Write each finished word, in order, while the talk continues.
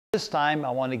This time I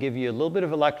want to give you a little bit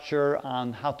of a lecture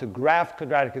on how to graph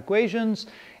quadratic equations,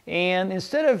 and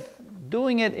instead of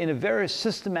doing it in a very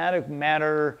systematic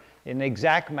manner, in an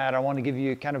exact manner, I want to give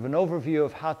you kind of an overview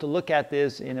of how to look at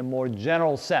this in a more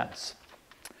general sense.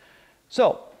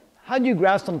 So how do you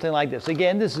graph something like this?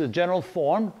 Again, this is a general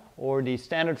form or the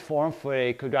standard form for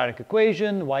a quadratic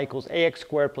equation, y equals ax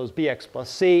squared plus bx plus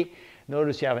c.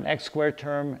 Notice you have an x squared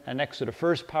term, an x to the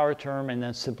first power term, and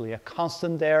then simply a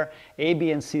constant there. A,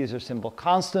 b, and c are simple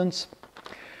constants.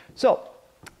 So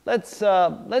let's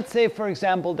say, for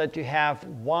example, that you have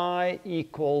y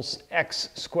equals x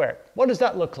squared. What does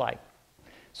that look like?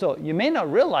 So you may not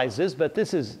realize this, but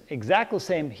this is exactly the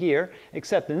same here,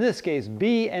 except in this case,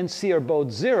 b and c are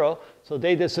both 0, so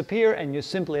they disappear, and you're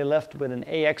simply left with an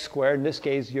ax squared. In this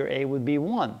case, your a would be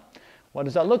 1. What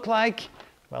does that look like?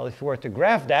 Well, if you were to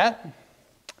graph that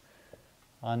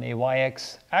on a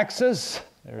y-x axis,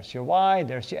 there's your y,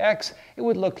 there's your x, it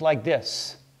would look like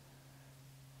this.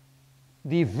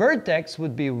 The vertex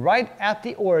would be right at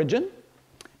the origin.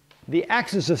 The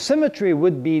axis of symmetry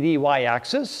would be the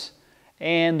y-axis,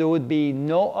 and there would be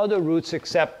no other roots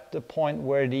except the point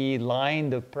where the line,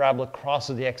 the parabola,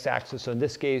 crosses the x-axis. So in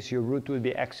this case, your root would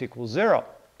be x equals 0.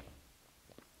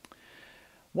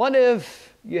 What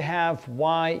if you have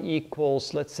y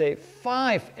equals, let's say,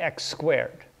 5x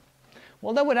squared?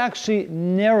 Well, that would actually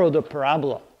narrow the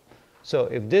parabola. So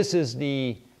if this is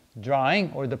the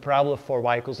drawing or the parabola for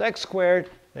y equals x squared,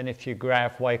 then if you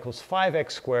graph y equals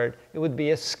 5x squared, it would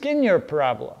be a skinnier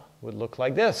parabola. It would look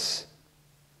like this.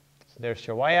 So there's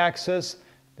your y-axis,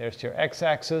 there's your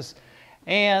x-axis.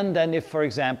 And then if, for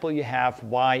example, you have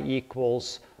y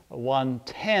equals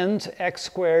 1/10 x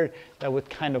squared, that would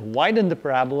kind of widen the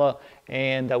parabola,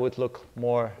 and that would look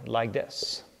more like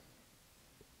this.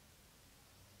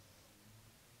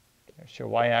 There's your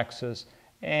y-axis,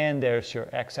 and there's your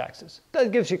x-axis.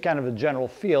 That gives you kind of a general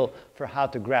feel for how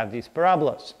to graph these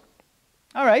parabolas.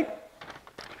 All right,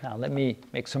 now let me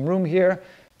make some room here.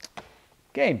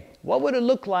 Okay, what would it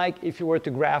look like if you were to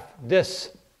graph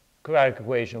this quadratic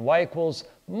equation, y equals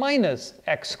minus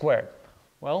x squared?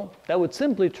 Well, that would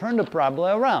simply turn the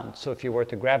parabola around. So if you were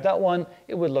to graph that one,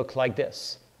 it would look like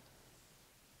this.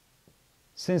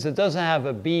 Since it doesn't have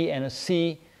a b and a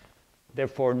c,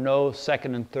 therefore no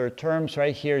second and third terms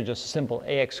right here, just a simple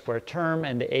ax squared term,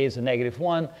 and the a is a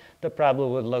 -1, the parabola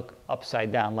would look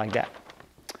upside down like that.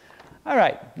 All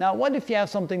right, now what if you have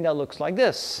something that looks like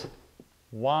this?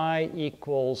 Y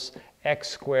equals x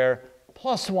squared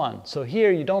plus 1. So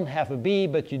here you don't have a b,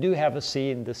 but you do have a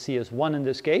c, and the c is 1 in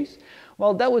this case.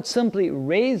 Well, that would simply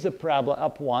raise the parabola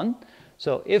up 1.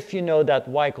 So if you know that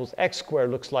y equals x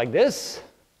squared looks like this,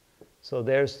 so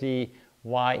there's the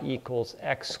y equals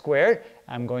x squared.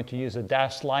 I'm going to use a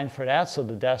dashed line for that, so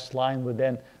the dashed line would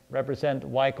then represent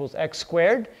y equals x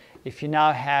squared. If you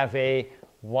now have a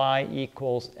y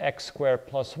equals x squared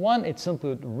plus 1, it simply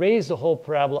would raise the whole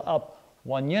parabola up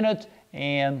 1 unit,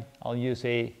 and I'll use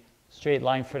a straight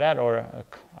line for that, or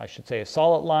I should say a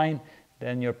solid line.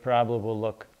 Then your parabola will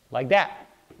look like that.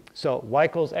 So y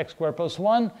equals x squared plus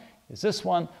 1 is this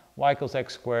one. Y equals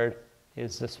x squared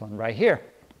is this one right here.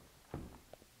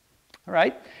 All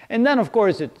right? And then, of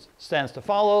course, it stands to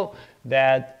follow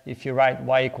that if you write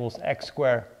y equals x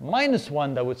squared minus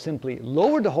 1, that would simply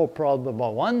lower the whole parabola by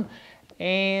 1,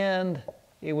 and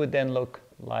it would then look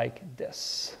like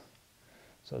this.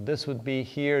 So this would be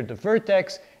here the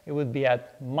vertex. It would be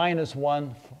at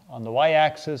 -1 on the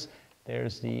y-axis.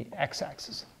 There's the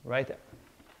x-axis right there.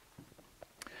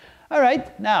 All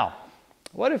right, now,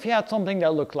 what if you had something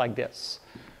that looked like this?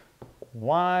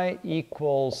 Y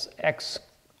equals x,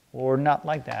 or not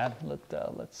like that.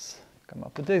 Let's come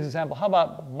up with this example. How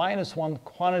about -1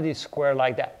 quantity squared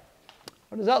like that?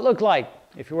 What does that look like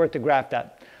if you were to graph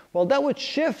that? Well, that would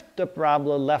shift the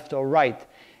parabola left or right.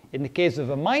 In the case of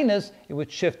a minus, it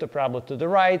would shift the parabola to the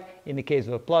right. In the case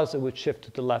of a plus, it would shift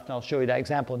to the left. And I'll show you that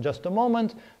example in just a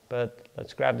moment, but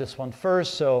let's grab this one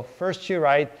first. So first you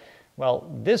write, well,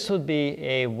 this would be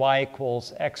a y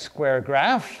equals x squared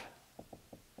graph.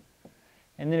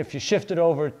 And then if you shift it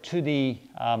over to the,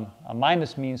 a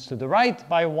minus means to the right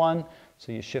by 1,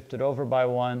 so you shift it over by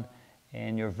 1,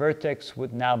 and your vertex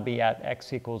would now be at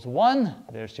x equals 1.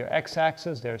 There's your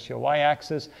x-axis, there's your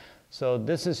y-axis. So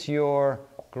this is your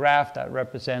graph that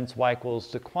represents y equals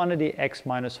the quantity x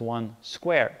minus 1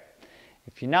 squared.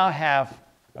 If you now have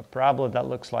a parabola that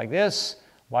looks like this,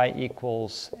 y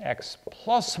equals x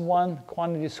plus 1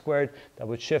 quantity squared, that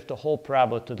would shift the whole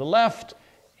parabola to the left,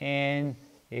 and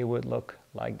it would look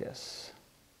like this.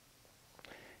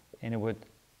 And it would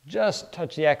just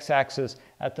touch the x-axis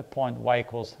at the point y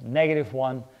equals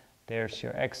 -1. There's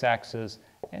your x-axis,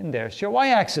 and there's your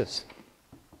y-axis.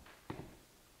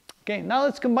 Okay, now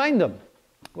let's combine them.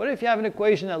 What if you have an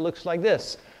equation that looks like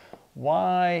this?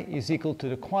 Y is equal to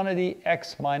the quantity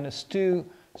x minus 2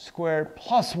 squared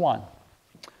plus 1.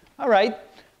 All right,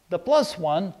 the plus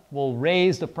 1 will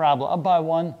raise the parabola up by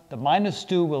 1. The minus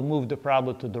 2 will move the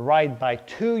parabola to the right by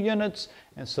 2 units.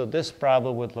 And so this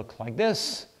parabola would look like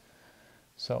this.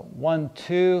 So 1,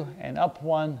 2, and up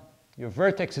 1. Your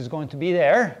vertex is going to be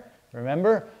there.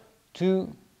 Remember,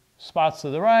 2 spots to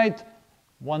the right,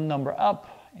 1 number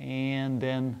up, and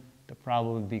then the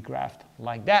parabola would be graphed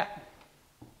like that.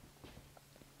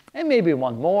 And maybe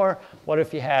one more. What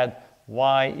if you had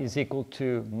y is equal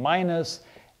to minus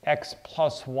x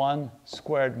plus 1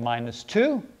 squared minus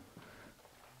 2?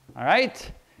 All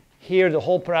right. Here the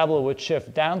whole parabola would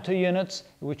shift down 2 units.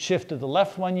 It would shift to the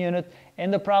left 1 unit.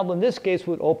 And the parabola in this case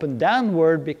would open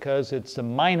downward because it's the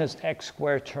minus x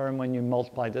squared term when you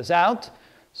multiply this out.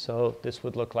 So this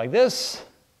would look like this.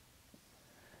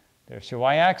 There's your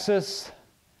y-axis.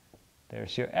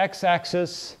 There's your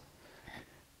x-axis.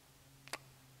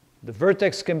 The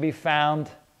vertex can be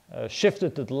found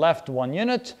shifted to the left 1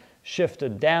 unit,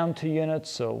 shifted down 2 units,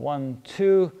 so 1,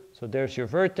 2. So there's your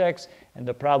vertex, and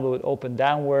the parabola would open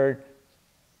downward,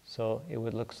 so it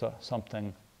would look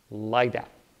something like that.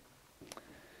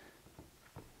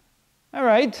 All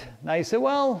right, now you say,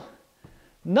 well,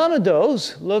 none of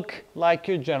those look like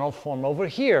your general form over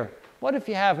here. What if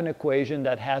you have an equation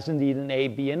that has indeed an a,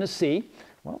 b, and a c?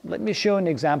 Well, let me show an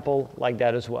example like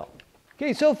that as well.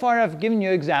 Okay, so far I've given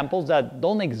you examples that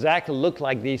don't exactly look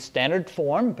like the standard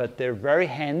form, but they're very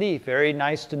handy, very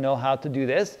nice to know how to do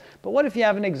this. But what if you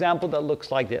have an example that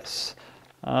looks like this?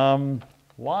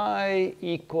 Y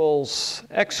equals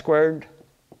x squared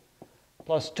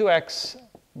plus 2x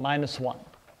minus 1.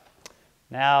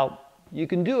 Now, you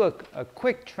can do a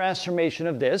quick transformation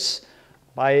of this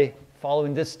by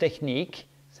following this technique.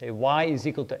 Say y is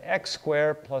equal to x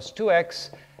squared plus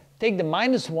 2x. Take the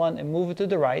minus 1 and move it to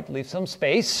the right, leave some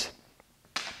space.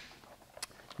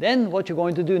 Then what you're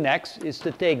going to do next is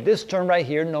to take this term right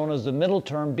here, known as the middle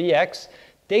term, bx,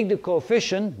 take the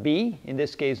coefficient b, in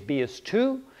this case b is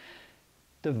 2,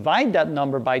 divide that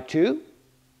number by 2,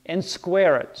 and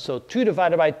square it. So 2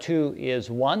 divided by 2 is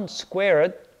 1, square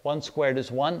it, 1 squared is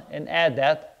 1, and add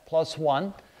that, plus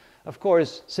 1. Of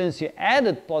course, since you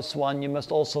added plus 1, you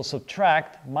must also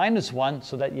subtract minus 1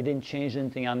 so that you didn't change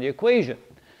anything on the equation.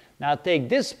 Now take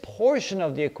this portion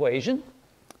of the equation,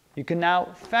 you can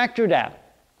now factor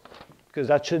that, because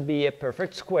that should be a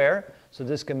perfect square. So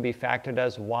this can be factored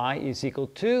as y is equal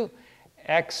to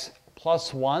x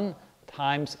plus 1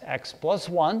 times x plus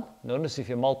 1. Notice if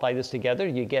you multiply this together,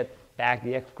 you get back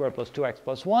the x squared plus 2x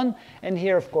plus 1. And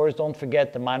here, of course, don't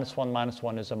forget the minus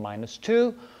 1 is a minus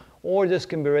 2. Or this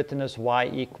can be written as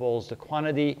y equals the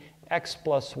quantity x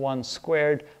plus 1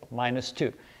 squared minus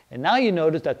 2. And now you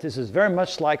notice that this is very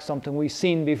much like something we've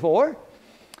seen before.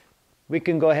 We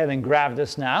can go ahead and graph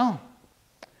this now.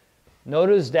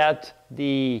 Notice that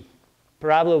the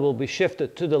parabola will be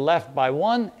shifted to the left by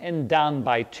 1 and down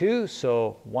by 2.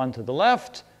 So 1 to the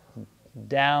left,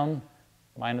 down,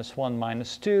 minus 1,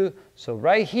 minus 2. So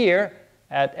right here,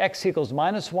 at x equals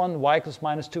minus 1, y equals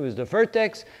minus 2 is the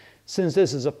vertex. Since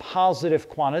this is a positive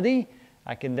quantity,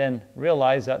 I can then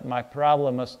realize that my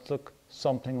parabola must look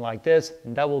something like this,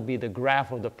 and that will be the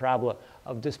graph of the parabola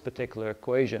of this particular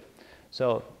equation.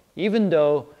 So even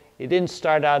though it didn't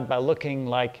start out by looking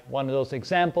like one of those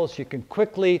examples, you can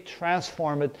quickly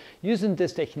transform it using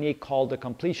this technique called the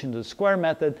completion to the square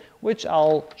method, which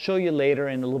I'll show you later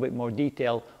in a little bit more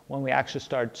detail when we actually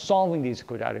start solving these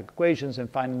quadratic equations and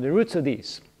finding the roots of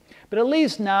these. But at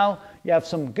least now you have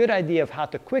some good idea of how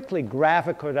to quickly graph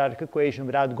a quadratic equation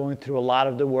without going through a lot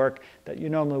of the work that you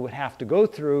normally would have to go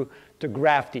through to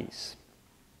graph these.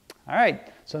 All right,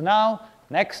 so now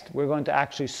next we're going to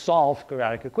actually solve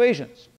quadratic equations.